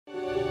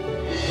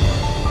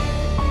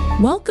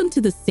Welcome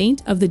to the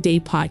Saint of the Day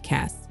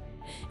podcast,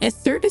 a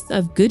service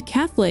of Good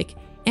Catholic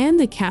and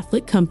the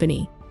Catholic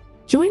Company.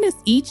 Join us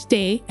each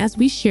day as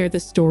we share the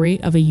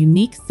story of a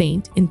unique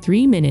saint in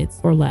 3 minutes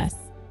or less.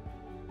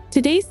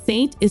 Today's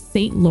saint is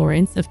Saint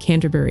Lawrence of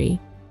Canterbury.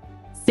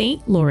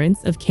 Saint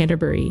Lawrence of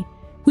Canterbury,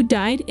 who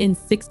died in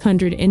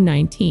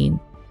 619,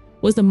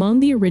 was among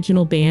the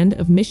original band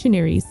of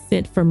missionaries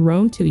sent from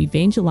Rome to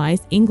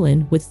evangelize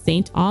England with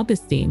Saint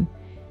Augustine,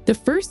 the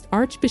first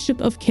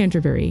Archbishop of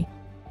Canterbury.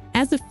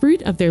 As a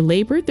fruit of their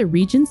labor, the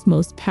region's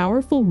most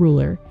powerful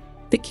ruler,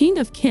 the King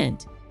of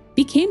Kent,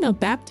 became a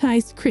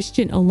baptized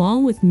Christian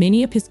along with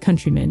many of his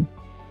countrymen.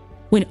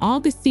 When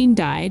Augustine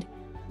died,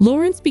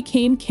 Lawrence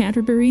became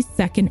Canterbury's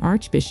second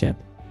archbishop.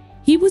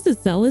 He was a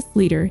zealous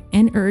leader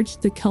and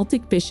urged the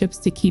Celtic bishops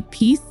to keep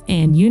peace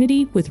and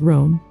unity with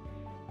Rome.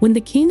 When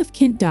the King of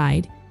Kent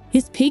died,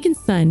 his pagan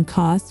son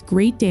caused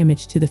great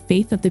damage to the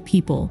faith of the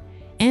people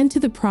and to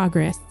the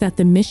progress that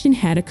the mission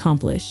had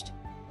accomplished.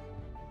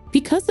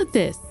 Because of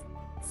this,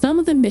 some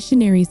of the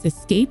missionaries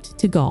escaped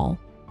to Gaul.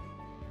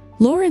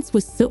 Lawrence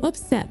was so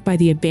upset by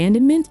the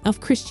abandonment of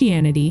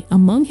Christianity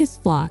among his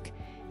flock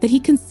that he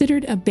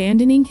considered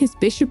abandoning his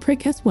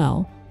bishopric as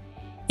well.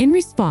 In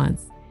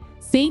response,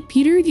 St.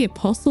 Peter the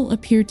Apostle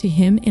appeared to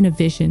him in a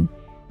vision,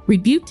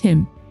 rebuked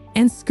him,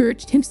 and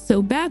scourged him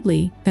so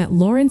badly that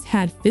Lawrence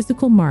had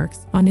physical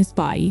marks on his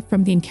body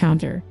from the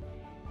encounter.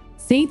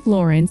 St.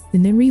 Lawrence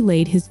then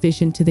relayed his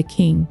vision to the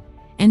king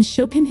and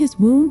showed him his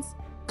wounds,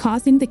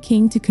 causing the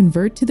king to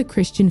convert to the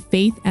Christian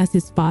faith as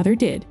his father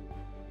did.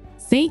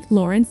 St.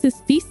 Lawrence's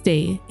feast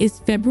day is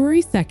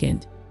February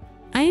 2nd.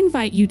 I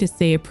invite you to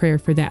say a prayer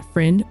for that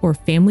friend or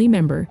family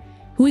member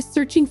who is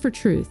searching for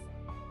truth.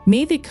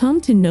 May they come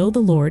to know the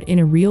Lord in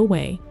a real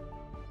way.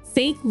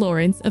 St.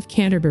 Lawrence of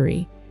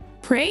Canterbury,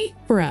 pray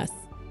for us.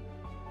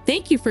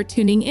 Thank you for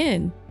tuning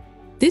in.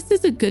 This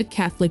is a Good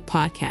Catholic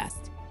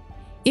podcast.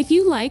 If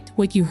you liked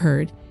what you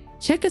heard,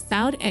 check us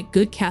out at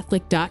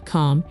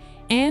goodcatholic.com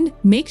and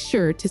make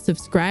sure to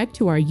subscribe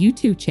to our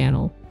YouTube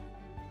channel